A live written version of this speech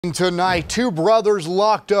Tonight, two brothers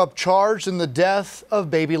locked up charged in the death of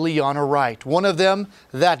baby Leonna Wright. One of them,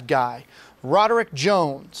 that guy, Roderick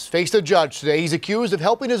Jones, faced a judge today. He's accused of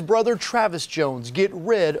helping his brother Travis Jones get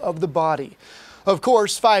rid of the body. Of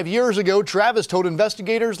course, 5 years ago, Travis told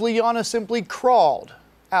investigators Leonna simply crawled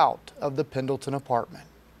out of the Pendleton apartment.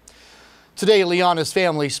 Today, Leonna's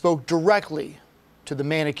family spoke directly to the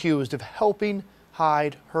man accused of helping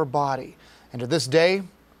hide her body. And to this day,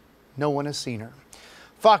 no one has seen her.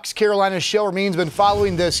 Fox Carolina's Shale Remien's been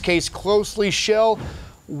following this case closely. Shale,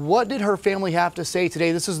 what did her family have to say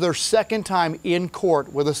today? This is their second time in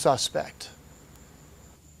court with a suspect.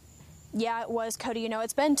 Yeah, it was, Cody. You know,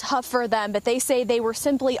 it's been tough for them, but they say they were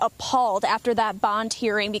simply appalled after that bond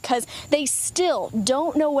hearing because they still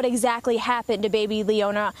don't know what exactly happened to baby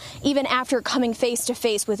Leonna, even after coming face to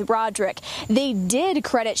face with Roderick. They did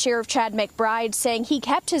credit Sheriff Chad McBride, saying he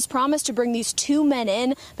kept his promise to bring these two men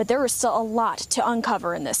in, but there is still a lot to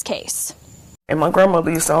uncover in this case. And my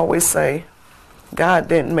grandmother used to always say, God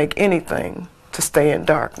didn't make anything to stay in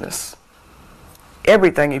darkness.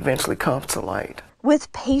 Everything eventually comes to light.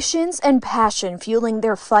 With patience and passion fueling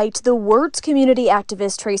their fight, the words community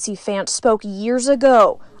activist Tracy Fant spoke years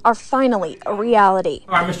ago are finally a reality.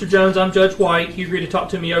 All right, Mr. Jones, I'm Judge White. You agree to talk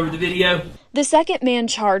to me over the video? The second man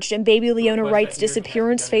charged in baby Leonna Wright's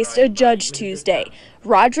disappearance faced a judge Tuesday.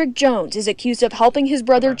 Roderick Jones is accused of helping his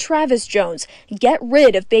brother Travis Jones get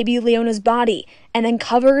rid of baby Leonna's body and then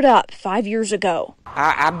cover it up 5 years ago.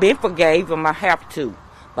 I've been forgave them, I have to.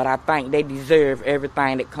 But I think they deserve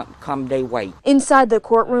everything that come their way. Inside the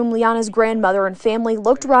courtroom, Leonna's grandmother and family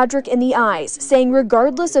looked Roderick in the eyes, saying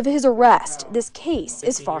regardless of his arrest, this case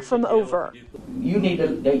is far from over. You need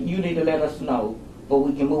to let us know, but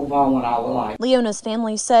we can move on with our life. Leonna's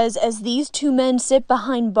family says as these two men sit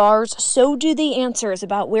behind bars, so do the answers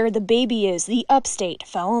about where the baby is the upstate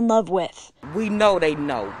fell in love with. We know they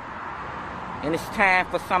know. And it's time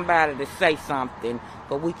for somebody to say something,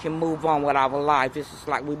 but we can move on with our life. It's just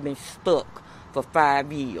like we've been stuck for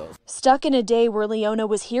 5 years. Stuck in a day where Leonna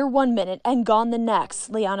was here 1 minute and gone the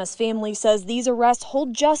next. Leonna's family says these arrests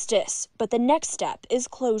hold justice, but the next step is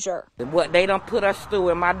closure. What they done put us through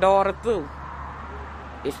and my daughter through,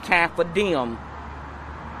 it's time for them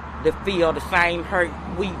to feel the same hurt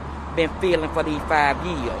we've been feeling for these 5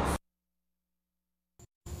 years.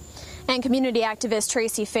 And community activist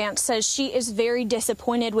Tracy Fant says she is very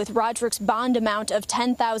disappointed with Roderick's bond amount of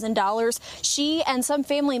 $10,000. She and some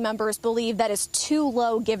family members believe that is too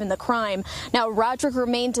low given the crime. Now, Roderick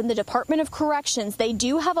remains in the Department of Corrections. They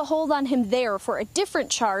do have a hold on him there for a different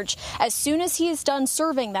charge. As soon as he is done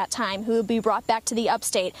serving that time, he will be brought back to the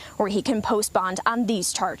upstate where he can post bond on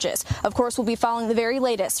these charges. Of course, we'll be following the very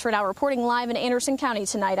latest. For now, reporting live in Anderson County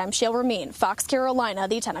tonight, I'm Shale Remien, Fox Carolina,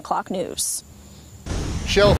 the 10 o'clock news. Shale.